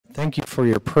Thank you for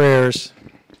your prayers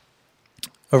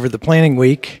over the planning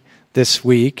week this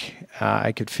week.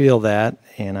 I could feel that,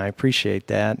 and I appreciate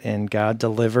that, and God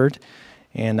delivered,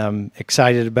 and I'm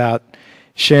excited about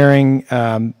sharing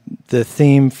the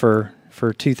theme for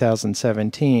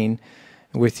 2017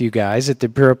 with you guys at the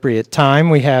appropriate time.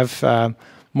 We have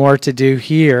more to do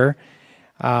here,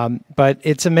 but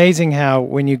it's amazing how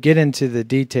when you get into the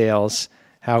details,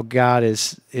 how God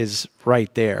is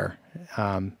right there.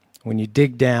 When you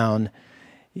dig down,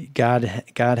 God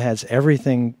has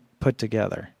everything put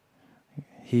together.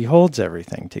 He holds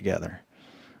everything together.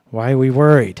 Why are we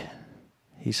worried?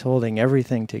 He's holding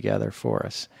everything together for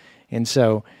us. And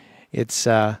so it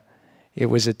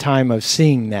was a time of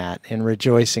seeing that and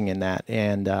rejoicing in that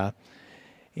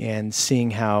and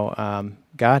seeing how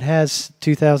God has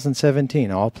 2017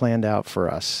 all planned out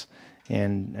for us.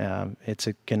 And it's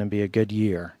going to be a good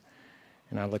year.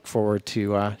 And I look forward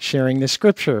to sharing the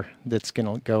scripture that's going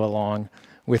to go along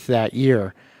with that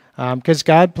year. Because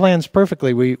God plans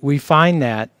perfectly. We find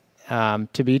that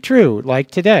to be true.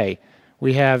 Like today,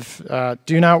 we have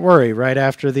do not worry right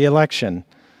after the election.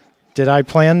 Did I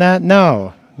plan that?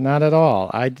 No, not at all.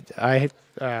 I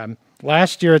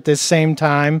last year at this same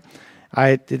time,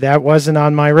 that wasn't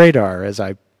on my radar as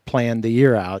I planned the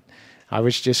year out. I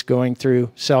was just going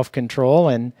through self-control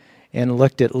and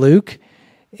looked at Luke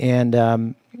and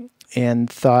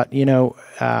thought,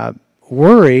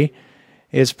 worry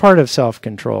is part of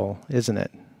self-control, isn't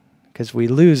it? Because we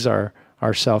lose our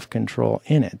self-control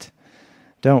in it,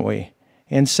 don't we?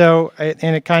 And so,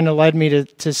 it kind of led me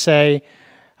to say,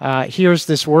 here's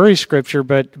this worry scripture,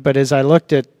 but as I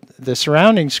looked at the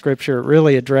surrounding scripture, it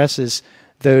really addresses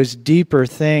those deeper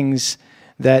things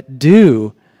that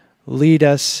do lead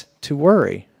us to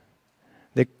worry,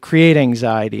 that create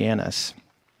anxiety in us.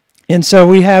 And so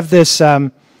we have this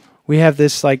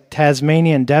like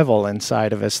Tasmanian devil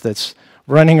inside of us that's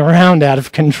running around out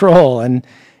of control,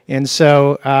 and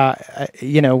so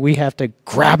we have to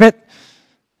grab it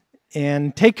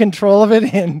and take control of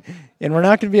it, and we're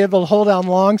not going to be able to hold on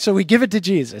long, so we give it to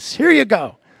Jesus. Here you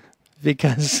go,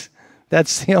 because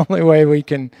that's the only way we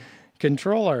can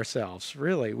control ourselves.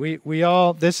 Really, we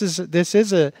all this is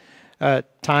a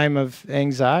time of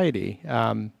anxiety.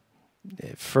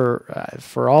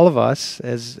 For all of us,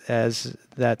 as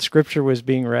that scripture was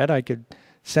being read, I could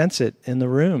sense it in the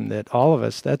room that all of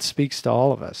us, that speaks to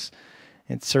all of us.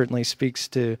 It certainly speaks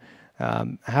to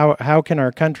how can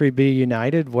our country be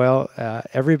united? Well,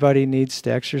 everybody needs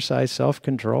to exercise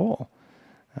self-control,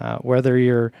 whether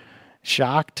you're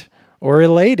shocked or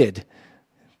elated.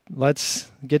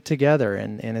 Let's get together,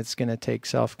 and it's going to take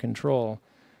self-control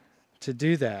to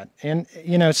do that. And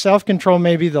self-control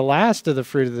may be the last of the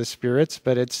fruit of the spirits,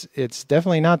 but it's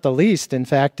definitely not the least. In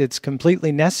fact, it's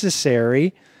completely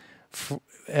necessary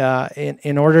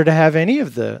in order to have any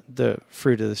of the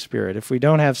fruit of the spirit. If we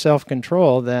don't have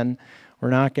self-control, then we're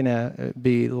not going to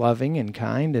be loving and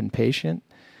kind and patient.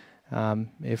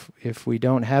 If we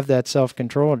don't have that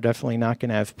self-control, we're definitely not going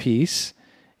to have peace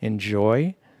and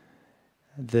joy.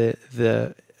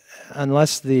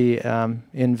 Unless the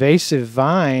invasive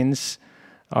vines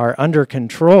are under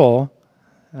control,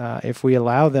 if we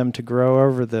allow them to grow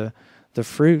over the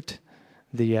fruit,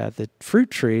 the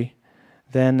fruit tree,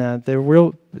 then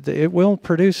it will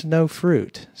produce no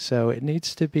fruit. So it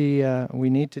needs to be. We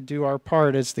need to do our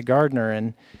part as the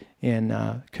gardener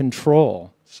in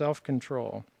control,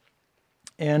 self-control.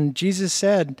 And Jesus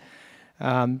said,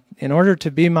 in order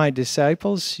to be my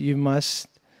disciples, you must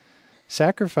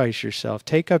sacrifice yourself,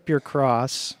 take up your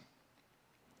cross,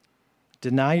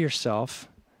 deny yourself,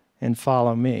 and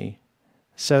follow me.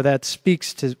 So that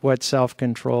speaks to what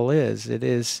self-control is. It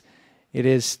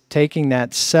is taking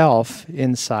that self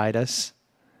inside us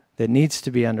that needs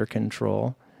to be under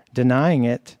control, denying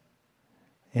it,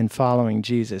 and following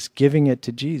Jesus, giving it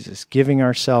to Jesus, giving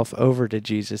ourselves over to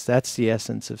Jesus. That's the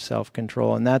essence of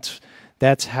self-control, and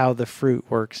that's how the fruit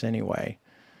works anyway.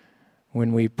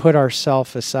 When we put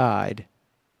ourselves aside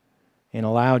and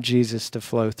allow Jesus to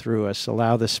flow through us,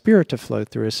 allow the Spirit to flow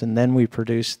through us, and then we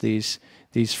produce these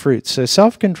fruits. So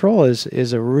self-control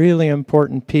is a really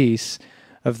important piece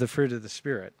of the fruit of the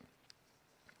Spirit.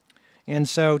 And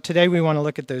so today we want to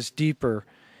look at those deeper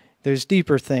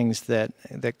things that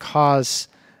cause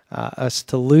us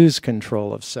to lose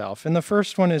control of self. And the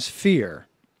first one is fear.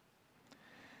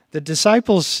 The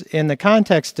disciples, in the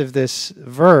context of this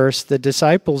verse, the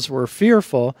disciples were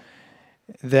fearful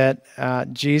that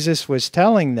Jesus was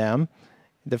telling them.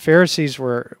 The Pharisees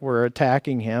were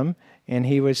attacking him, and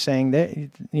he was saying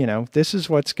that, this is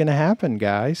what's going to happen,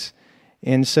 guys.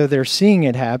 And so they're seeing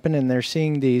it happen, and they're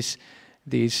seeing these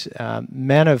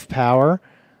men of power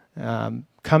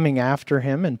coming after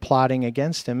him and plotting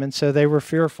against him, and so they were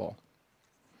fearful.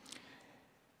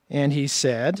 And he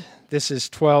said, this is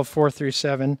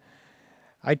 12:4-7,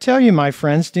 I tell you, my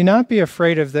friends, do not be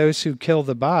afraid of those who kill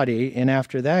the body, and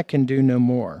after that can do no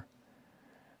more.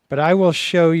 But I will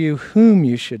show you whom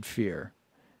you should fear.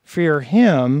 Fear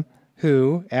him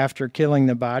who, after killing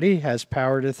the body, has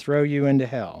power to throw you into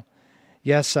hell.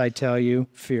 Yes, I tell you,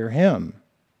 fear him.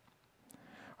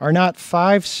 Are not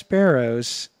 5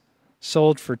 sparrows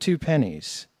sold for 2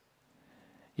 pennies?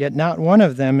 Yet not one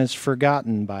of them is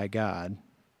forgotten by God.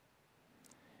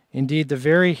 Indeed, the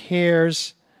very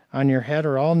hairs on your head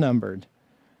are all numbered.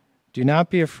 Do not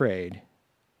be afraid.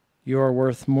 You are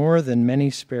worth more than many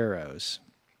sparrows.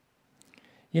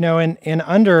 You know, and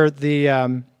under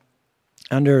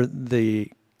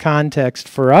the context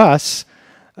for us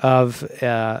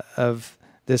of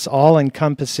this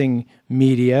all-encompassing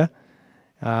media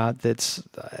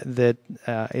that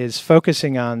is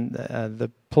focusing on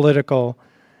the political,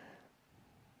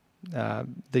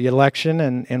 the election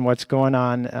and what's going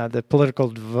on, the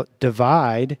political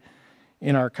divide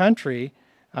in our country,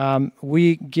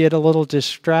 we get a little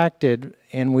distracted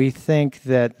and we think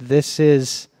that this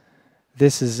is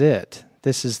it.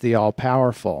 This is the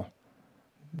all-powerful.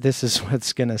 This is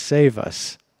what's going to save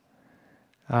us.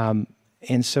 And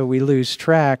so we lose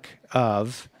track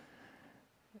of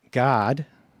God,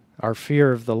 our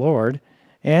fear of the Lord,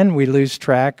 and we lose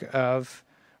track of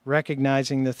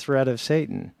recognizing the threat of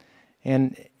Satan.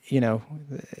 And, you know,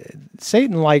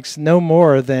 Satan likes no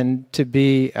more than to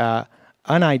be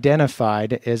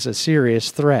unidentified as a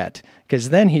serious threat, because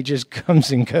then he just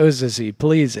comes and goes as he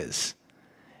pleases.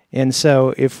 And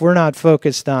so if we're not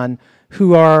focused on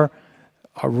who our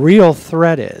real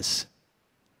threat is,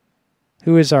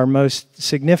 who is our most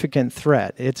significant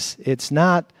threat, it's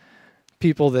not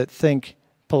people that think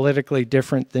politically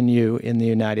different than you in the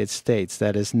United States.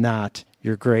 That is not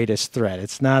your greatest threat.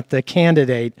 It's not the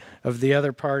candidate of the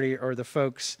other party or the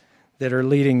folks that are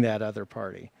leading that other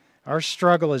party. Our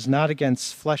struggle is not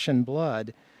against flesh and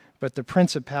blood, but the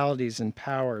principalities and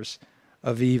powers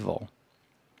of evil.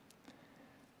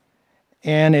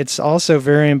 And it's also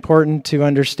very important to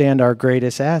understand our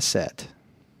greatest asset.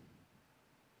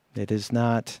 It is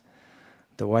not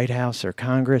the White House or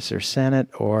Congress or Senate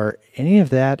or any of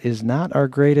that is not our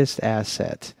greatest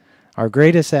asset. Our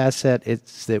greatest asset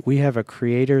is that we have a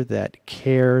Creator that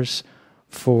cares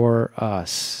for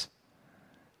us.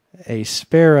 A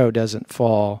sparrow doesn't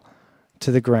fall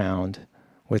to the ground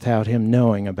without Him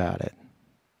knowing about it,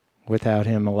 without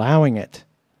Him allowing it.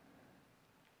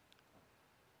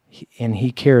 And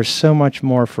He cares so much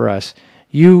more for us.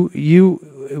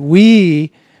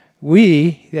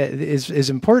 We, as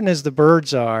important as the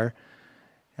birds are,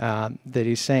 that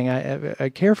He's saying, I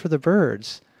care for the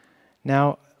birds.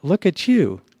 Now, look at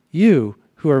you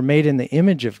who are made in the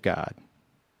image of God,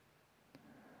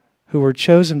 who were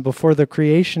chosen before the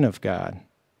creation of God,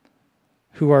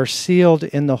 who are sealed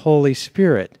in the Holy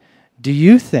Spirit. Do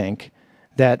you think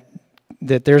that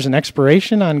there's an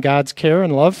expiration on God's care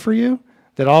and love for you?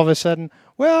 That all of a sudden,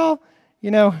 well,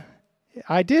 you know,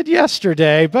 I did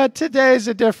yesterday, but today's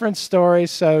a different story,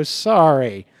 so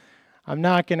sorry. I'm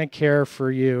not going to care for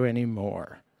you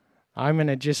anymore. I'm going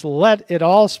to just let it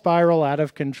all spiral out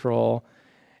of control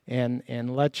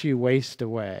and let you waste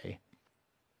away.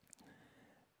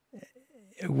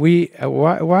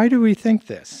 Why do we think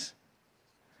this?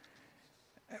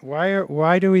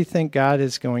 Why do we think God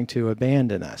is going to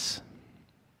abandon us?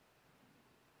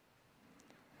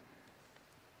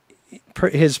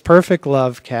 His perfect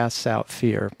love casts out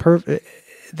fear.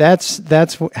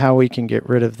 That's how we can get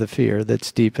rid of the fear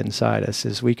that's deep inside us,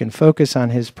 is we can focus on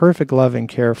His perfect love and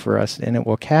care for us, and it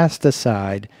will cast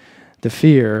aside the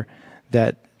fear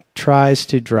that tries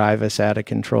to drive us out of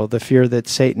control, the fear that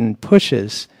Satan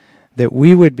pushes, that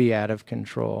we would be out of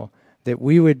control, that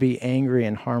we would be angry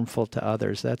and harmful to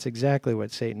others. That's exactly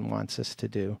what Satan wants us to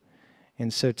do.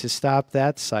 And so to stop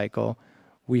that cycle,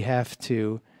 we have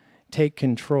to take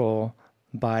control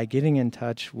by getting in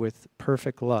touch with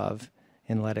perfect love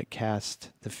and let it cast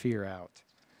the fear out.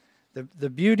 The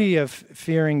beauty of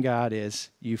fearing God is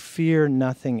you fear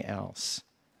nothing else.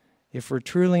 If we're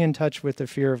truly in touch with the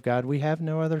fear of God, we have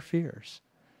no other fears.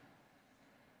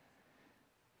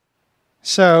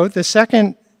 So the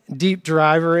second deep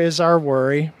driver is our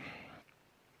worry.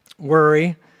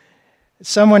 Worry.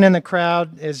 Someone in the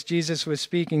crowd, as Jesus was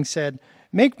speaking, said,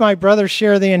 "Make my brother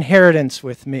share the inheritance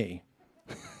with me."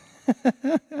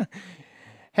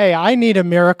 Hey, I need a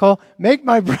miracle. Make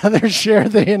my brother share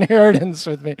the inheritance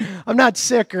with me. I'm not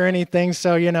sick or anything,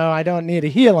 so, I don't need a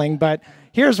healing, but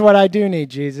here's what I do need,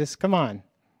 Jesus. Come on.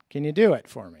 Can you do it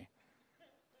for me?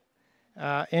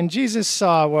 And Jesus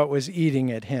saw what was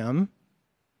eating at him.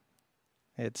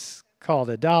 It's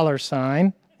called a dollar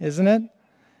sign, isn't it?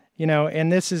 You know,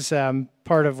 and this is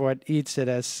part of what eats at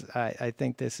us. I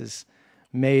think this is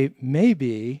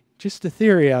maybe just a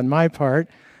theory on my part,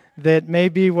 that may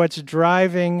be what's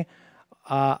driving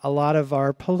a lot of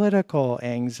our political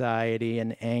anxiety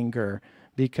and anger,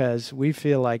 because we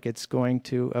feel like it's going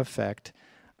to affect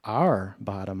our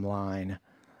bottom line,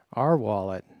 our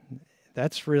wallet.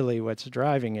 That's really what's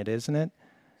driving it, isn't it?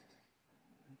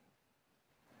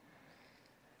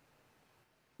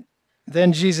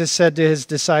 Then Jesus said to his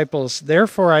disciples,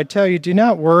 "Therefore I tell you, do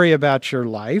not worry about your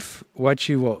life, what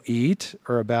you will eat,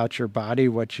 or about your body,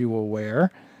 what you will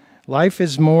wear. Life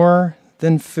is more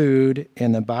than food,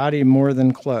 and the body more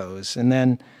than clothes." And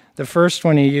then the first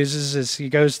one he uses is he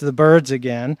goes to the birds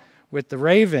again with the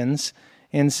ravens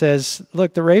and says,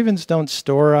 look, the ravens don't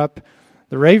store up.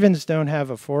 The ravens don't have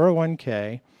a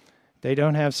 401k. They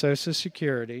don't have Social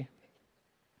Security.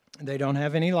 They don't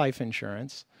have any life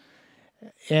insurance.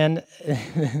 And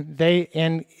they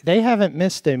haven't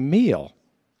missed a meal.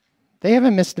 They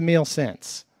haven't missed a meal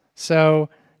since. So,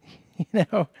 you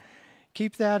know,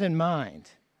 keep that in mind.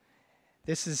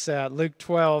 This is Luke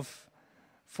 12,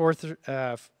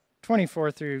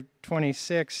 24 through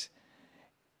 26.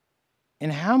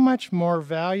 "And how much more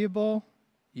valuable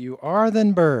you are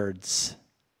than birds.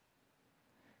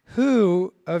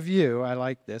 Who of you," I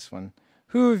like this one,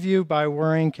 "who of you by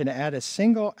worrying can add a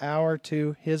single hour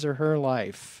to his or her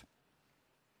life?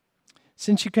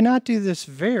 Since you cannot do this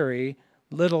very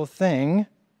little thing,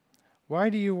 why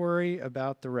do you worry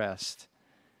about the rest?"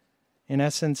 In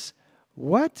essence,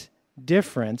 what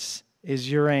difference is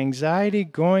your anxiety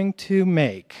going to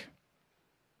make?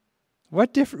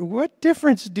 What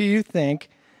difference do you think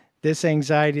this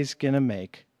anxiety is going to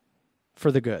make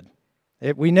for the good?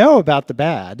 We know about the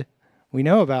bad. We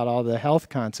know about all the health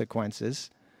consequences.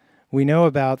 We know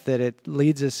about that it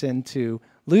leads us into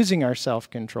losing our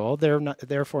self-control,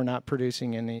 therefore not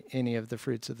producing any of the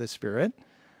fruits of the Spirit.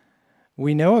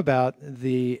 We know about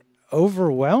the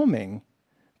overwhelming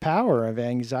power of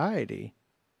anxiety.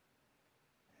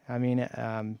 I mean,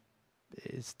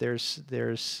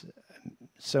 there's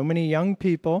so many young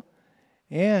people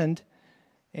and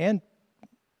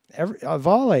of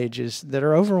all ages that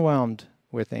are overwhelmed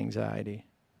with anxiety.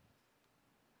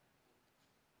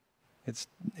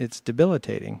 It's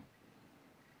debilitating.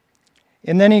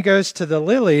 And then he goes to the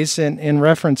lilies in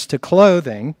reference to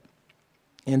clothing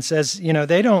and says, you know,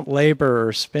 they don't labor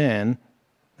or spin.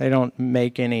 They don't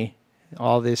make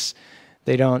all this.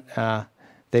 They don't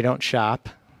shop.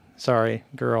 Sorry,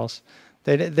 girls.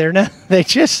 They're not.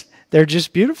 They're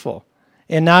just beautiful.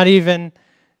 And not even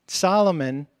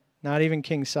Solomon, not even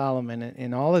King Solomon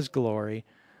in all his glory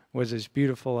was as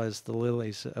beautiful as the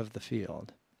lilies of the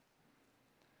field.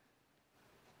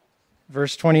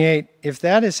 Verse 28, "If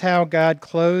that is how God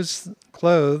clothes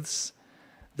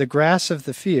the grass of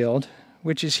the field,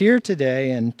 which is here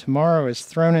today and tomorrow is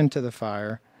thrown into the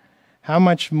fire, how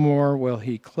much more will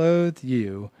he clothe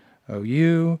you, O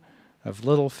you of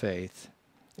little faith?"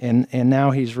 And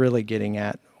now he's really getting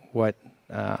at what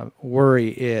worry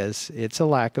is. It's a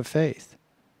lack of faith.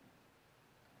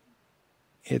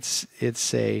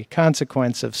 It's a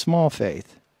consequence of small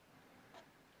faith.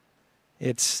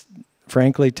 It's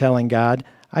frankly telling God,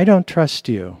 I don't trust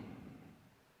you.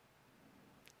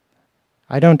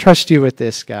 I don't trust you with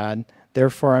this, God.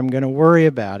 Therefore, I'm going to worry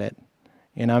about it,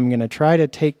 and I'm going to try to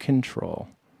take control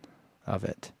of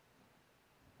it,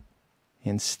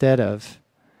 instead of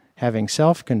having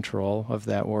self-control of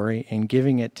that worry and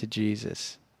giving it to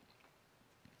Jesus,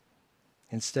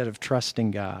 instead of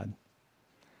trusting God.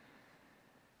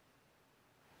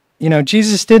 You know,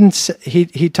 Jesus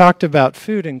he talked about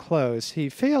food and clothes. He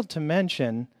failed to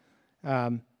mention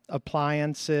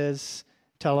appliances,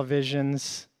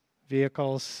 televisions,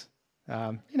 vehicles,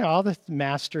 all the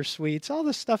master suites, all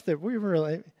the stuff that we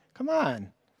really, come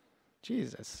on,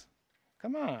 Jesus,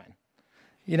 come on.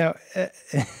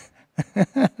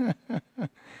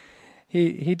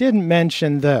 He didn't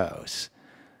mention those.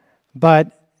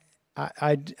 But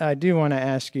I do want to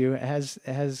ask you,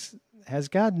 has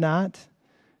God not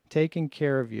taken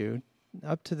care of you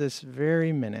up to this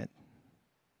very minute?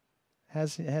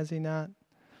 Has he not?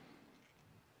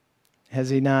 Has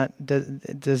he not?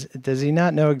 Does he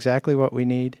not know exactly what we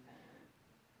need?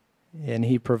 And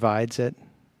he provides it.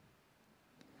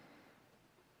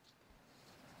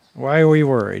 Why are we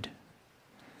worried?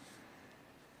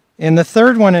 And the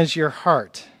third one is your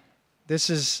heart. This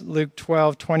is Luke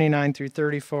 12, 29 through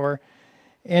 34.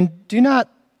 "And do not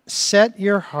set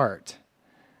your heart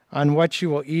on what you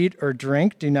will eat or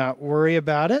drink. Do not worry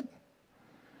about it.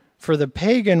 For the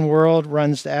pagan world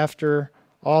runs after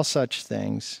all such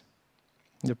things,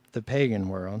 the pagan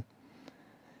world.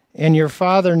 And your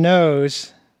Father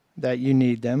knows that you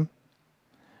need them,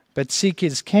 but seek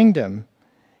his kingdom,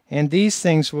 and these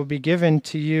things will be given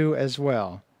to you as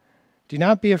well. Do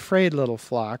not be afraid, little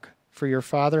flock, for your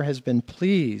Father has been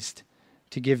pleased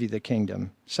to give you the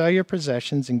kingdom. Sell your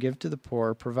possessions and give to the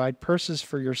poor. Provide purses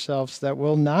for yourselves that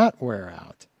will not wear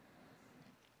out.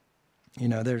 You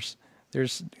know, there's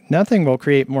nothing will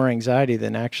create more anxiety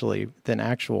than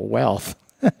actual wealth.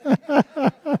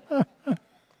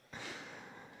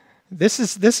 This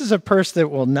is a purse that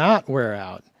will not wear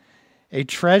out, a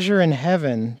treasure in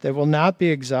heaven that will not be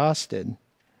exhausted,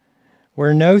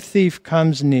 where no thief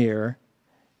comes near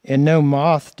and no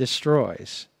moth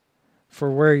destroys. For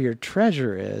where your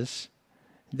treasure is,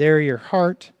 there your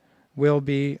heart will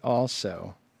be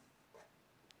also.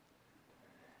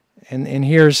 And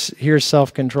here's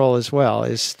self-control as well,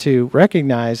 is to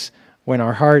recognize when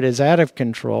our heart is out of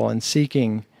control and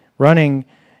running.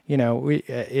 You know,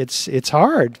 it's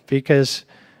hard because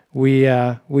we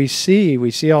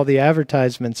see all the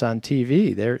advertisements on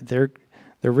TV. They're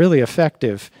really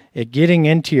effective at getting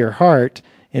into your heart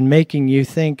and making you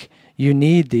think you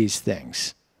need these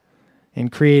things,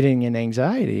 and creating an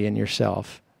anxiety in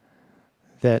yourself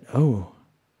that, oh,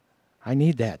 I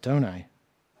need that, don't I?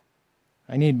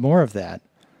 I need more of that.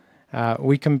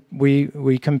 We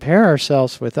compare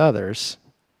ourselves with others,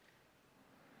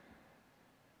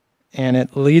 and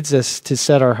it leads us to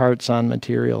set our hearts on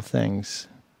material things.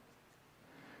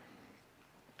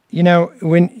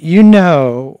 When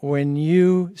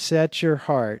you set your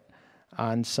heart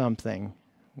on something,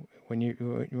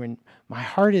 when my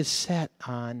heart is set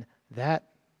on that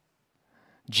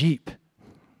Jeep,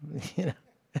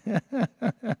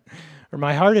 or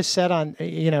my heart is set on,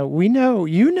 we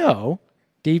know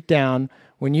deep down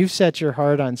when you've set your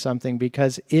heart on something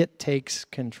because it takes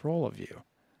control of you.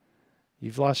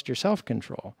 You've lost your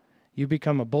self-control. You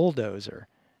become a bulldozer,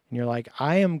 and you're like,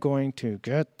 I am going to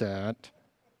get that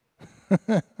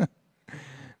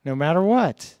no matter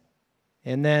what.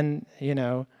 And then,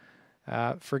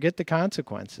 forget the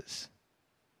consequences.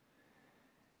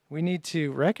 We need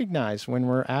to recognize when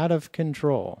we're out of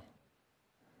control.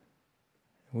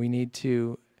 We need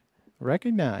to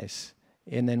recognize,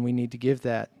 and then we need to give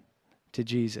that to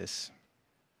Jesus.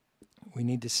 We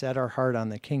need to set our heart on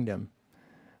the kingdom.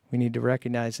 We need to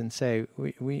recognize and say,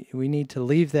 we need to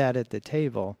leave that at the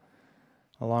table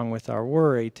along with our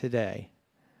worry today.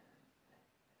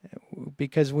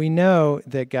 Because we know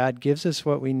that God gives us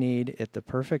what we need at the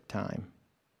perfect time.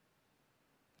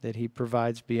 That he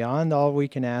provides beyond all we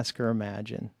can ask or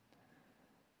imagine.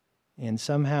 And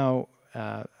somehow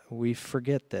we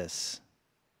forget this.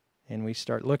 And we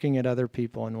start looking at other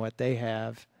people and what they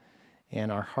have,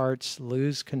 and our hearts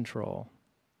lose control.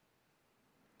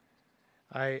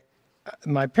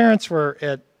 My parents were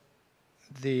at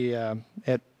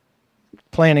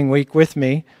planning week with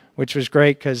me, which was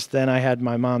great because then I had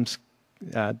my mom's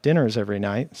dinners every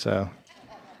night, so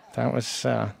that was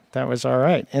all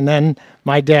right. And then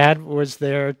my dad was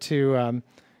there to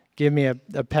give me a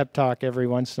pep talk every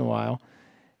once in a while,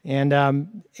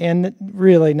 and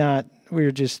really not. We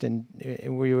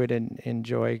would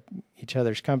enjoy each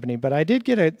other's company, but I did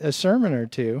get a sermon or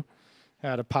two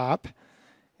out of Pop.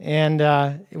 And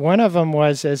one of them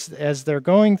was as they're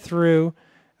going through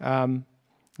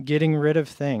getting rid of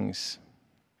things,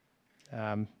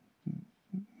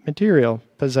 material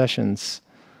possessions,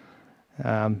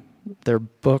 their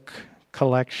book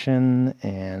collection,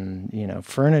 and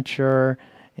furniture,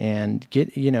 and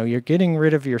you're getting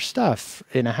rid of your stuff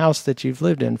in a house that you've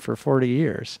lived in for 40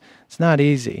 years. It's not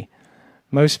easy.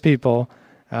 Most people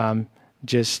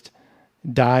just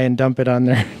die and dump it on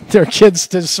their kids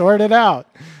to sort it out,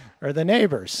 or the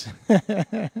neighbors.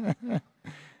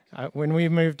 When we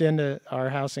moved into our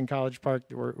house in College Park,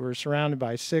 we're surrounded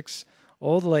by 6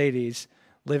 old ladies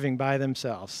living by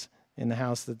themselves in the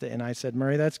house and I said,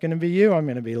 Murray, that's going to be you. I'm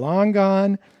going to be long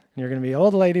gone, and you're going to be an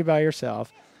old lady by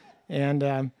yourself. And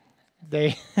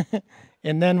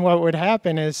and then what would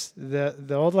happen is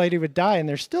the old lady would die, and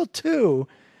there's still 2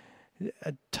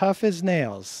 tough as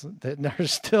nails that are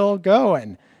still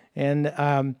going. And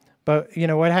but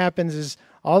what happens is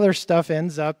all their stuff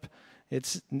ends up.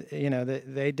 It's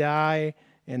they die,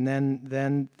 and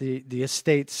then the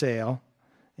estate sale,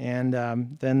 and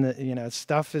then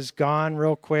stuff is gone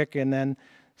real quick, and then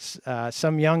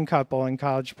some young couple in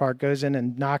College Park goes in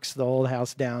and knocks the old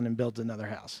house down and builds another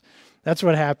house. That's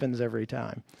what happens every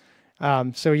time.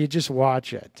 So you just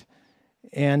watch it,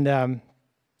 and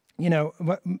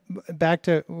back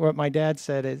to what my dad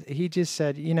said is he just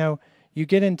said, you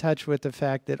get in touch with the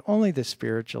fact that only the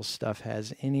spiritual stuff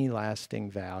has any lasting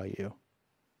value.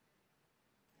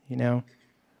 You know,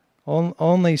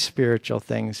 only spiritual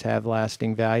things have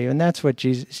lasting value, and that's what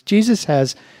Jesus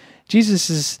has. Jesus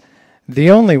is the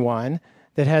only one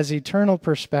that has eternal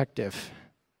perspective.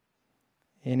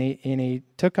 And he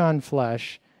took on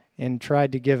flesh and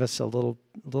tried to give us a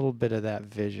little bit of that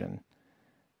vision.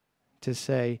 To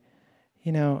say,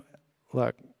 you know,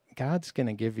 look, God's going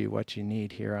to give you what you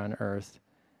need here on earth.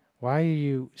 Why are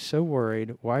you so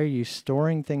worried? Why are you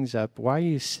storing things up? Why are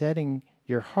you setting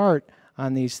your heart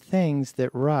on these things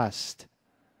that rust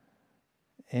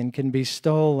and can be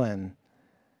stolen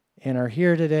and are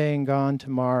here today and gone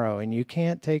tomorrow, and you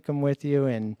can't take them with you?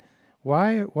 And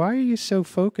why are you so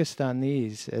focused on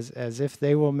these as if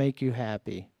they will make you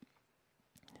happy?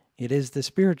 It is the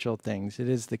spiritual things. It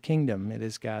is the kingdom. It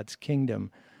is God's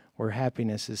kingdom where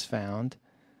happiness is found.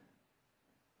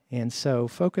 And so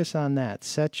focus on that.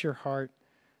 Set your heart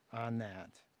on that.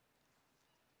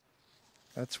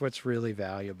 That's what's really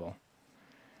valuable.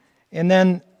 And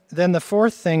then the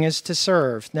fourth thing is to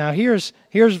serve. Now here's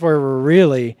where we're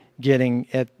really getting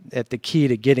at the key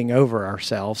to getting over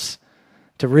ourselves,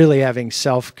 to really having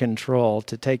self-control,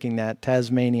 to taking that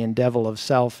Tasmanian devil of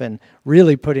self and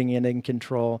really putting it in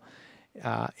control,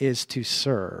 is to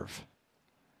serve.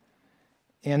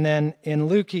 And then in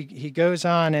Luke, he goes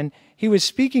on, and he was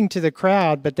speaking to the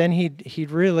crowd, but then he'd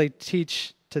really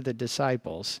teach to the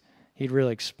disciples. He'd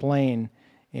really explain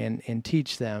and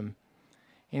teach them.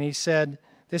 And he said,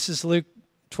 this is Luke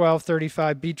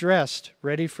 12:35, be dressed,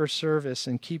 ready for service,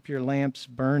 and keep your lamps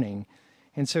burning.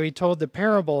 And so he told the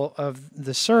parable of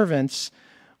the servants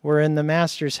were in the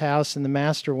master's house, and the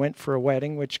master went for a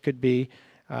wedding, which could be,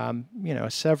 a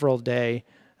several-day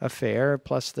affair,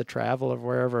 plus the travel of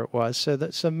wherever it was.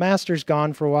 So master's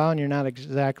gone for a while, and you're not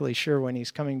exactly sure when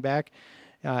he's coming back.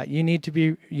 You need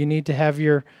to have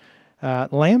your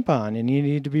lamp on, and you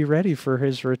need to be ready for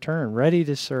his return, ready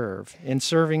to serve. And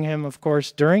serving him, of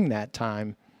course, during that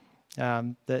time,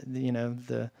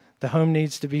 the home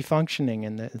needs to be functioning,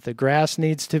 and the grass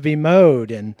needs to be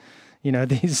mowed, and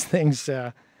these things.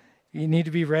 You need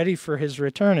to be ready for his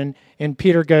return. And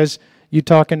Peter goes, "You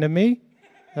talking to me?"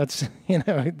 That's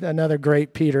another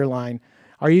great Peter line.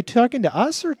 Are you talking to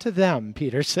us or to them?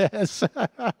 Peter says.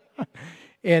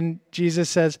 And Jesus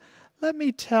says, let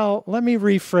me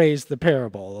rephrase the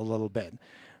parable a little bit.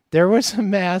 There was a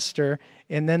master,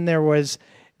 and then there was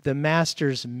the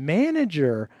master's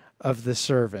manager of the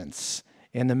servants.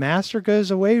 And the master goes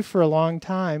away for a long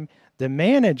time. The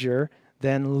manager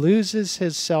then loses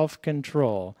his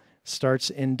self-control, starts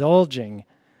indulging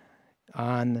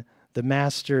on the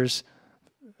master's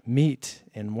meat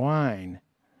and wine,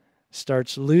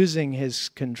 starts losing his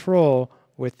control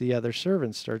with the other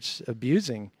servants, starts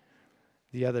abusing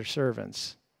the other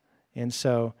servants. And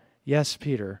so, yes,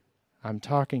 Peter, I'm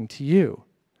talking to you.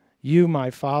 You, my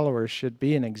followers, should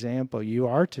be an example. You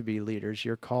are to be leaders.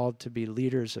 You're called to be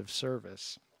leaders of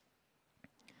service.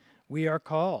 We are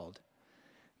called.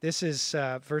 This is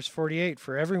verse 48.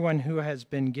 For everyone who has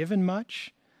been given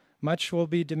much, much will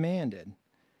be demanded.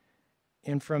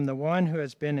 And from the one who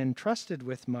has been entrusted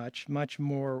with much, much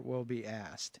more will be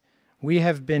asked. We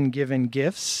have been given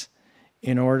gifts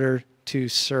in order to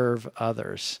serve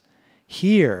others.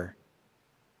 Here,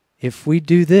 if we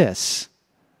do this,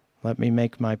 let me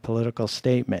make my political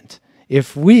statement.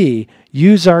 If we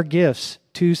use our gifts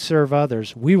to serve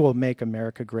others, we will make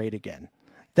America great again.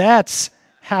 That's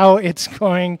how it's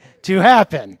going to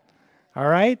happen. All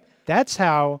right? That's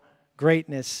how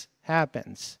greatness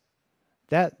happens.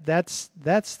 That's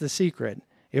the secret.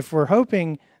 If we're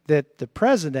hoping that the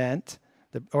president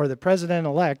or the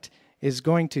president-elect is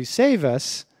going to save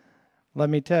us, let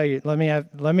me tell you,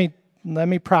 let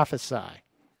me prophesy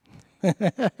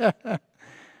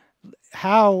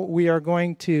how we are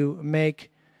going to make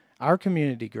our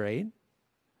community great,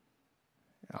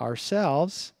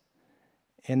 ourselves,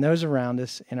 and those around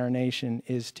us in our nation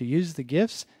is to use the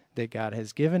gifts that God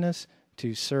has given us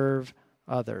to serve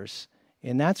others.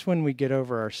 And that's when we get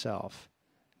over ourselves.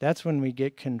 That's when we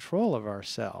get control of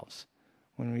ourselves.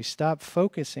 When we stop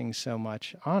focusing so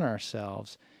much on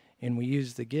ourselves and we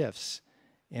use the gifts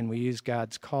and we use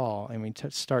God's call and we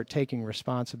start taking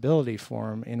responsibility for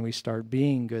them and we start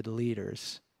being good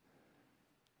leaders.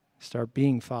 Start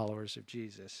being followers of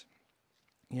Jesus.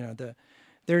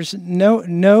 There's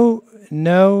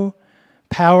no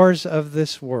powers of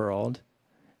this world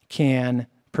can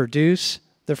produce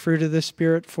the fruit of the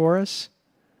Spirit for us,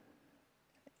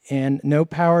 and no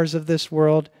powers of this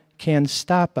world can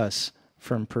stop us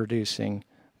from producing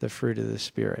the fruit of the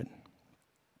Spirit.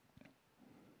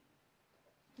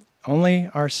 only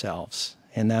ourselves.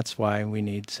 And that's why we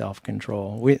need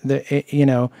self-control.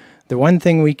 The one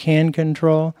thing we can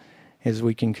control is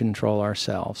we can control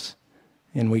ourselves.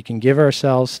 And we can give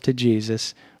ourselves to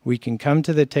Jesus. We can come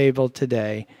to the table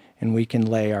today and we can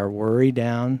lay our worry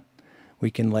down.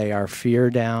 We can lay our fear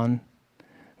down.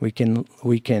 We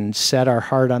can set our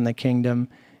heart on the kingdom,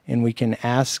 and we can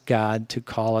ask God to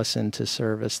call us into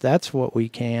service. That's what we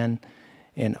can,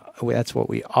 and that's what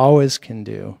we always can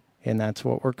do, and that's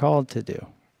what we're called to do.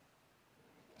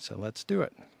 So let's do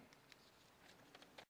it.